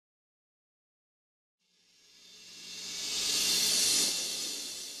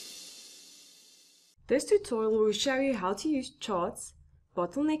This tutorial will show you how to use charts,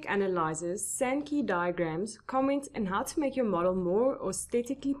 bottleneck analyzers, sand key diagrams, comments, and how to make your model more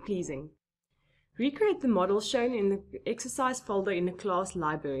aesthetically pleasing. Recreate the model shown in the exercise folder in the class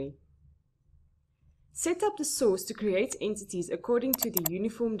library. Set up the source to create entities according to the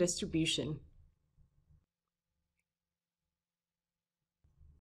uniform distribution.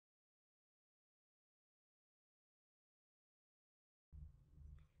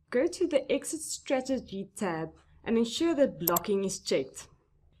 Go to the Exit Strategy tab and ensure that blocking is checked.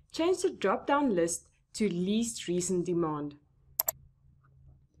 Change the drop-down list to Least Recent Demand.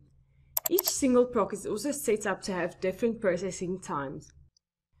 Each single proc is also set up to have different processing times.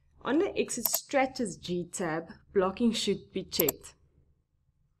 On the Exit Strategy tab, blocking should be checked.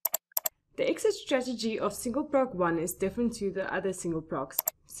 The exit strategy of single proc 1 is different to the other single procs.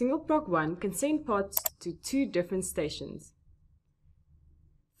 Single proc 1 can send parts to two different stations.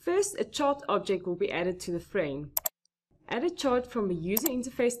 First, a chart object will be added to the frame. Add a chart from the User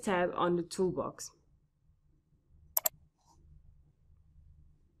Interface tab on the toolbox.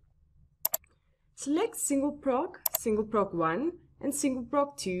 Select Single Proc 1 and Single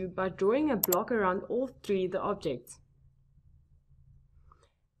Proc 2 by drawing a block around all three of the objects.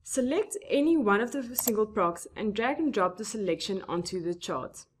 Select any one of the single procs and drag and drop the selection onto the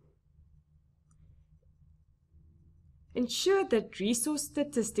chart. Ensure that Resource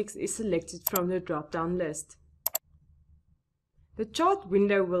Statistics is selected from the drop-down list. The chart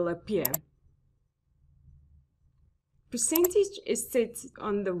window will appear. Percentage is set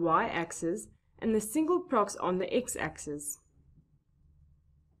on the y-axis and the single procs on the x-axis.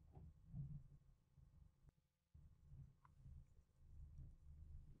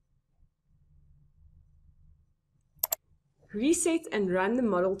 Reset and run the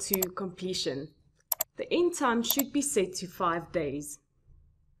model to completion. The end time should be set to 5 days.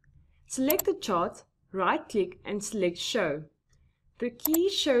 Select the chart, right-click and select Show. The key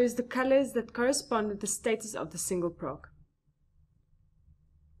shows the colors that correspond with the status of the single proc.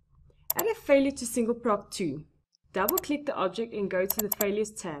 Add a failure to single proc 2. Double-click the object and go to the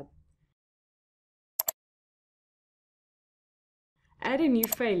Failures tab. Add a new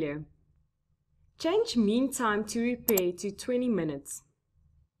failure. Change mean time to repair to 20 minutes.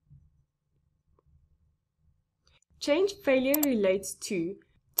 Change failure relates to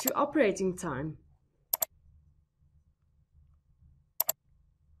operating time.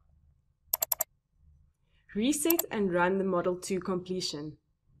 Reset and run the model to completion.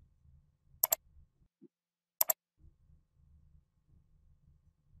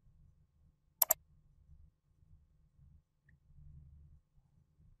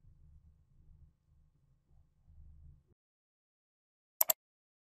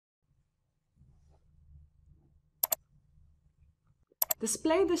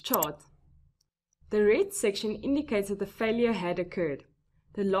 Display the chart. The red section indicates that the failure had occurred.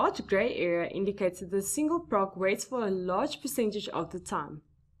 The large grey area indicates that the single proc waits for a large percentage of the time.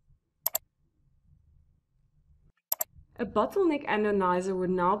 A bottleneck analyzer will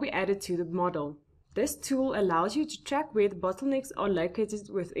now be added to the model. This tool allows you to track where the bottlenecks are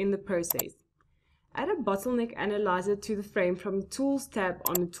located within the process. Add a bottleneck analyzer to the frame from the Tools tab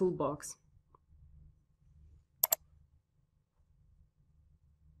on the toolbox.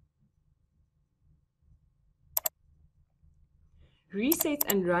 Reset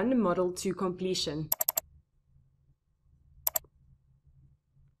and run the model to completion.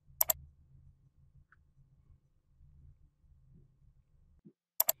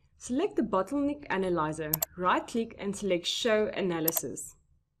 Select the Bottleneck Analyzer, right-click and select Show Analysis.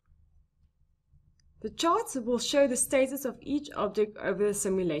 The charts will show the status of each object over the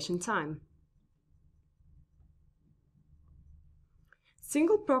simulation time.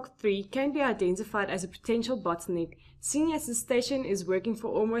 Single proc 3 can be identified as a potential bottleneck, seeing as the station is working for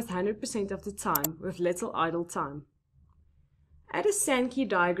almost 100% of the time with little idle time. Add a sand key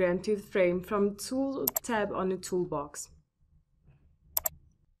diagram to the frame from the Tool tab on the toolbox.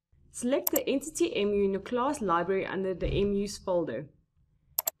 Select the entity MU in the class library under the MU's folder.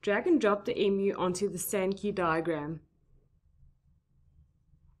 Drag and drop the MU onto the sand key diagram.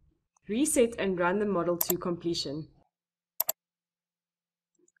 Reset and run the model to completion.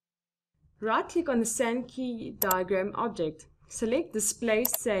 Right-click on the sand key diagram object. Select Display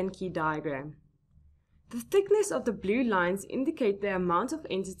Sand Key Diagram. The thickness of the blue lines indicate the amount of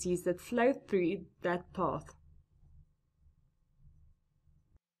entities that flow through that path.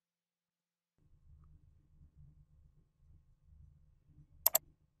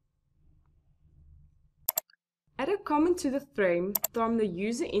 Add a comment to the frame from the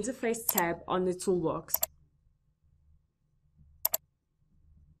User Interface tab on the toolbox.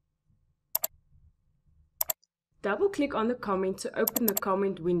 Double-click on the comment to open the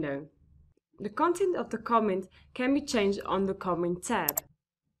comment window. The content of the comment can be changed on the Comment tab.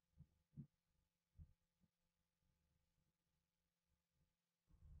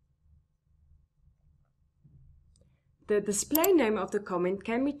 The display name of the comment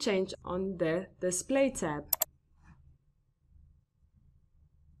can be changed on the Display tab.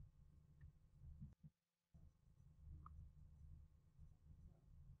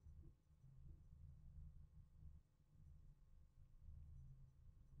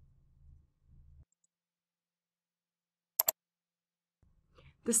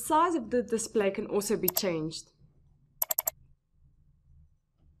 The size of the display can also be changed.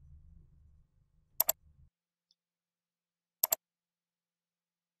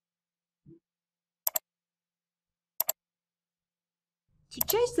 To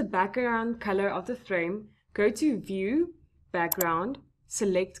change the background color of the frame, go to View, Background,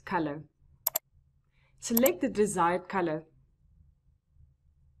 select Color. Select the desired color.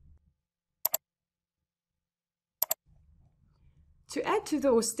 To add to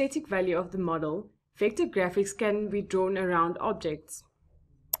the aesthetic value of the model, vector graphics can be drawn around objects.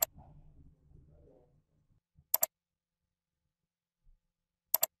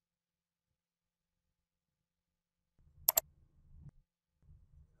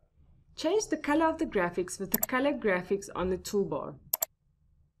 Change the color of the graphics with the color graphics on the toolbar.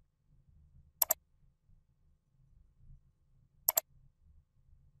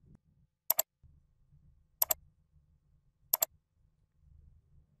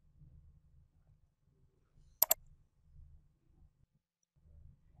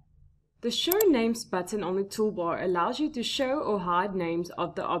 The Show Names button on the toolbar allows you to show or hide names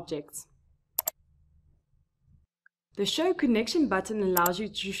of the objects. The Show Connection button allows you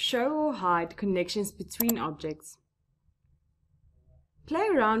to show or hide connections between objects. Play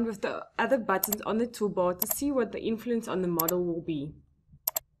around with the other buttons on the toolbar to see what the influence on the model will be.